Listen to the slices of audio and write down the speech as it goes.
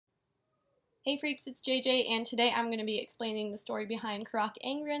Hey freaks, it's JJ, and today I'm going to be explaining the story behind Carach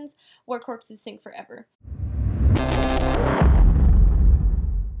Angren's Where Corpses Sing Forever.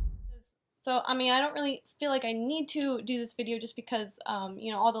 So, I don't really feel like I need to do this video just because,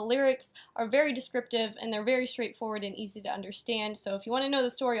 all the lyrics are very descriptive and they're very straightforward and easy to understand. So if you want to know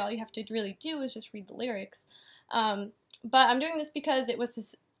the story, all you have to really do is just read the lyrics. But I'm doing this because it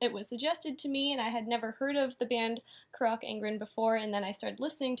was suggested to me, and I had never heard of the band Carach Angren before, and then I started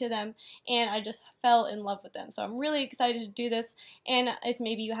listening to them, and I just fell in love with them. So I'm really excited to do this, and if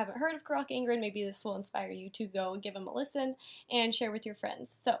maybe you haven't heard of Carach Angren, maybe this will inspire you to go give them a listen and share with your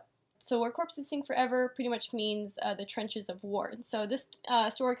friends. So Where Corpses Sing Forever pretty much means the trenches of war. So this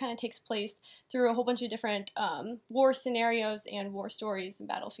story kind of takes place through a whole bunch of different war scenarios and war stories and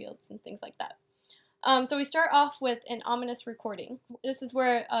battlefields and things like that. So we start off with an ominous recording. This is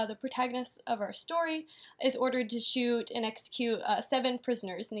where the protagonist of our story is ordered to shoot and execute 7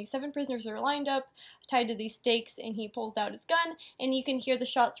 prisoners. And these 7 prisoners are lined up, tied to these stakes, and he pulls out his gun, and you can hear the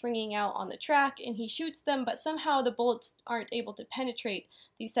shots ringing out on the track, and he shoots them, but somehow the bullets aren't able to penetrate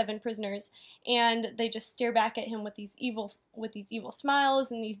these 7 prisoners, and they just stare back at him with these evil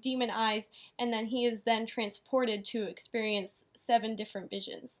smiles and these demon eyes, and then he is then transported to experience 7 different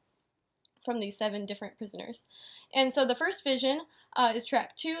visions from these 7 different prisoners. And so the first vision is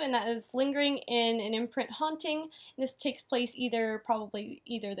track 2, and that is lingering in an imprint haunting. And this takes place probably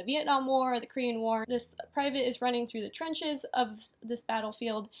either the Vietnam War or the Korean War. This private is running through the trenches of this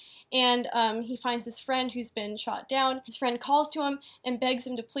battlefield, and he finds his friend who's been shot down. His friend calls to him and begs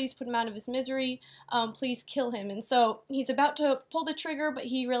him to please put him out of his misery, please kill him. And so he's about to pull the trigger, but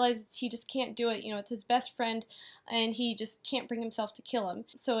he realizes he just can't do it. It's his best friend, and he just can't bring himself to kill him.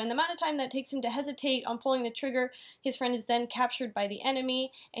 So in the amount of time that it takes him to hesitate on pulling the trigger, his friend is then captured by the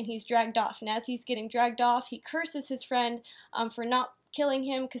enemy, and he's dragged off. And as he's getting dragged off, he curses his friend for not killing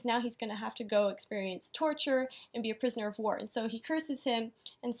him, because now he's going to have to go experience torture and be a prisoner of war. And so he curses him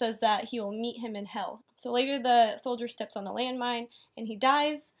and says that he will meet him in hell. So later the soldier steps on a landmine and he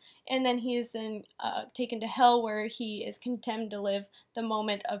dies, and then he is then taken to hell, where he is condemned to live the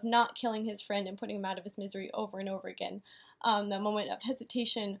moment of not killing his friend and putting him out of his misery over and over again. The moment of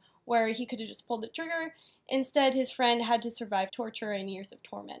hesitation where he could have just pulled the trigger. Instead, his friend had to survive torture and years of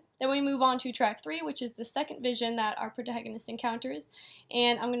torment. Then we move on to track 3, which is the second vision that our protagonist encounters,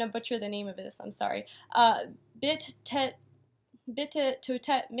 and I'm going to butcher the name of this, I'm sorry. Bitte tötet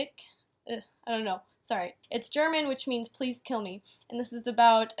mich? I don't know. Sorry. It's German, which means please kill me, and this is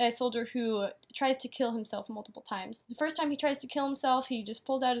about a soldier who tries to kill himself multiple times. The first time he tries to kill himself, he just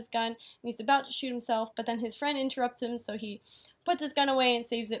pulls out his gun, and he's about to shoot himself, but then his friend interrupts him, so he puts his gun away and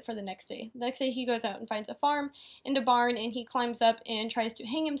saves it for the next day. The next day he goes out and finds a farm and a barn, and he climbs up and tries to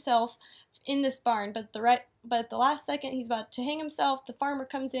hang himself in this barn, but at the last second he's about to hang himself, the farmer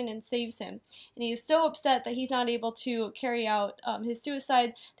comes in and saves him. And he is so upset that he's not able to carry out his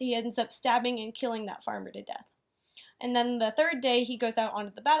suicide that he ends up stabbing and killing that farmer to death. And then the third day he goes out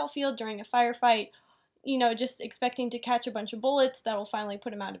onto the battlefield during a firefight, just expecting to catch a bunch of bullets that will finally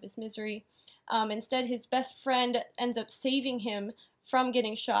put him out of his misery. Instead, his best friend ends up saving him from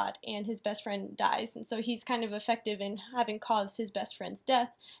getting shot, and his best friend dies, and so he's kind of effective in having caused his best friend's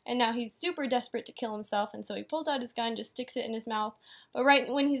death, and now he's super desperate to kill himself, and so he pulls out his gun, just sticks it in his mouth, but right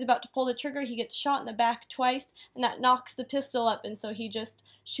when he's about to pull the trigger, he gets shot in the back twice, and that knocks the pistol up, and so he just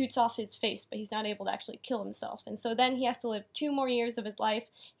shoots off his face, but he's not able to actually kill himself, and so then he has to live 2 more years of his life.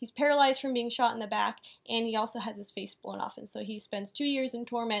 He's paralyzed from being shot in the back, and he also has his face blown off, and so he spends 2 years in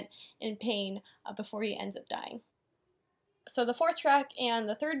torment and pain before he ends up dying. So the 4th track and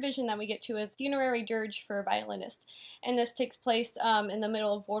the 3rd vision that we get to is Funerary Dirge for a Violinist, and this takes place in the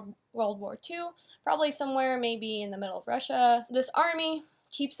middle of World War II, probably somewhere maybe in the middle of Russia. This army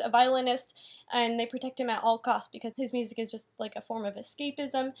keeps a violinist, and they protect him at all costs because his music is just like a form of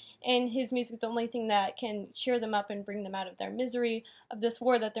escapism, and his music is the only thing that can cheer them up and bring them out of their misery of this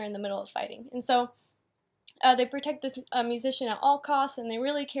war that they're in the middle of fighting. And so they protect this musician at all costs, and they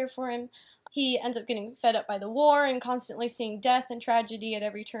really care for him. He ends up getting fed up by the war and constantly seeing death and tragedy at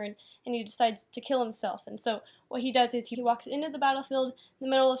every turn, and he decides to kill himself. And so what he does is he walks into the battlefield in the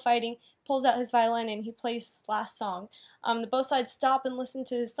middle of fighting, pulls out his violin, and he plays his last song. Both sides stop and listen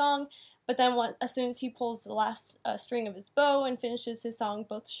to his song, but then as soon as he pulls the last string of his bow and finishes his song,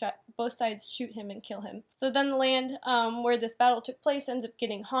 both sides shoot him and kill him. So then the land where this battle took place ends up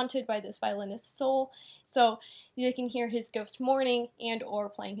getting haunted by this violinist's soul, so they can hear his ghost mourning and or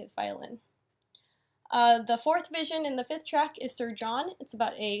playing his violin. The 4th vision in the 5th track is Sir John. It's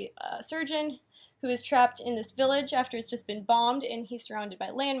about a surgeon who is trapped in this village after it's just been bombed, and he's surrounded by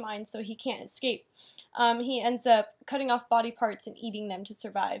landmines, so he can't escape. he ends up cutting off body parts and eating them to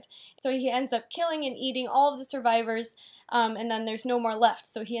survive. So he ends up killing and eating all of the survivors, and then there's no more left.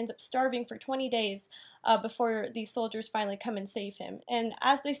 So he ends up starving for 20 days before these soldiers finally come and save him. And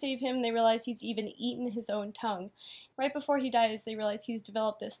as they save him, they realize he's even eaten his own tongue. Right before he dies, they realize he's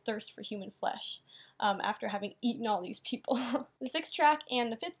developed this thirst for human flesh. After having eaten all these people. The 6th track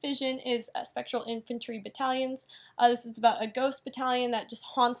and the 5th vision is Spectral Infantry Battalions. This is about a ghost battalion that just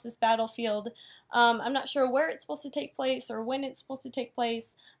haunts this battlefield. I'm not sure where it's supposed to take place or when it's supposed to take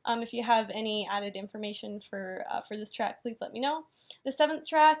place. If you have any added information for this track, please let me know. The 7th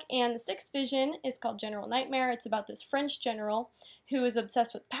track and the 6th vision is called General Nightmare. It's about this French general who is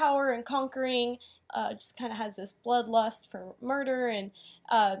obsessed with power and conquering, just kind of has this bloodlust for murder and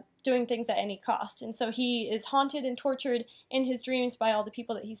doing things at any cost. And so he is haunted and tortured in his dreams by all the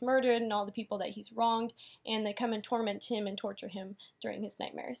people that he's murdered and all the people that he's wronged, and they come and torment him and torture him during his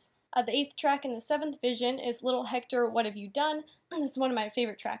nightmares. The 8th track and the 7th vision is Little Hector, What Have You Done? This is one of my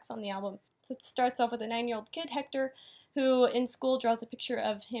favorite tracks on the album. So it starts off with a 9-year-old kid, Hector, who in school draws a picture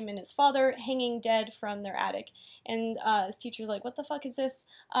of him and his father hanging dead from their attic. And his teacher's like, what the fuck is this?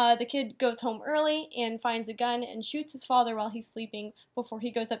 The kid goes home early and finds a gun and shoots his father while he's sleeping before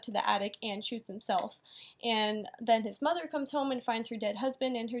he goes up to the attic and shoots himself. And then his mother comes home and finds her dead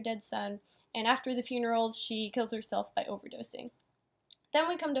husband and her dead son. And after the funeral, she kills herself by overdosing. Then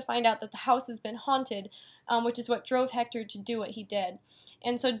we come to find out that the house has been haunted, which is what drove Hector to do what he did.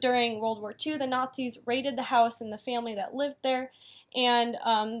 And so during World War II, the Nazis raided the house and the family that lived there, and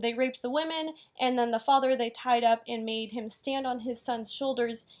they raped the women, and then the father they tied up and made him stand on his son's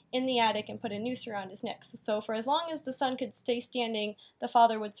shoulders in the attic and put a noose around his neck. So for as long as the son could stay standing, the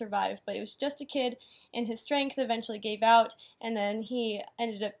father would survive. But it was just a kid, and his strength eventually gave out, and then he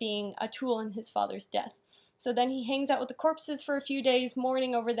ended up being a tool in his father's death. So then he hangs out with the corpses for a few days,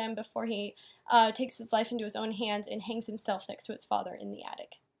 mourning over them before he takes his life into his own hands and hangs himself next to his father in the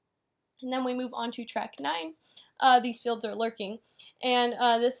attic. And then we move on to track 9, These Fields Are Lurking. And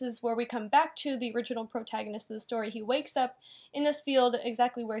this is where we come back to the original protagonist of the story. He wakes up in this field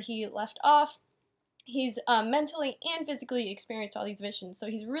exactly where he left off. He's mentally and physically experienced all these visions, so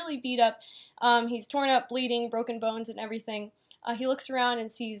he's really beat up. He's torn up, bleeding, broken bones, and everything. He looks around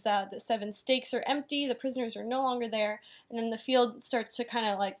and sees that the 7 stakes are empty, the prisoners are no longer there, and then the field starts to kind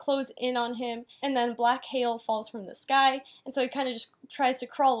of like close in on him, and then black hail falls from the sky, and so he kind of just tries to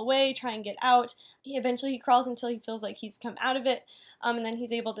crawl away, try and get out. Eventually he crawls until he feels like he's come out of it, and then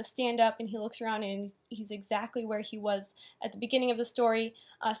he's able to stand up, and he looks around and he's exactly where he was at the beginning of the story,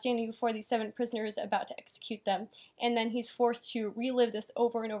 standing before these 7 prisoners about to execute them. And then he's forced to relive this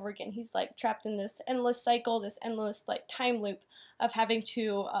over and over again. He's like trapped in this endless cycle, this endless like time loop of having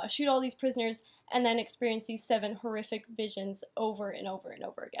to shoot all these prisoners and then experience these 7 horrific visions over and over and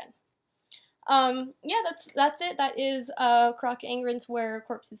over again. Yeah, that's it. That is Carach Angren's Where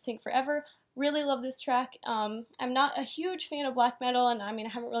Corpses Sink Forever. Really love this track. I'm not a huge fan of black metal, and I mean, I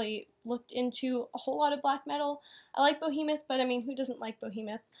haven't really looked into a whole lot of black metal. I like Behemoth, but I mean, who doesn't like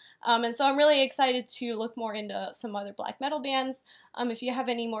Behemoth? And so I'm really excited to look more into some other black metal bands. If you have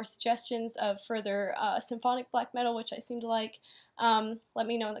any more suggestions of further symphonic black metal, which I seem to like, let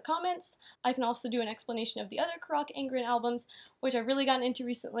me know in the comments. I can also do an explanation of the other Carach Angren albums, which I've really gotten into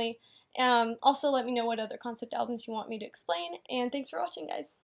recently. Also, let me know what other concept albums you want me to explain, and thanks for watching, guys.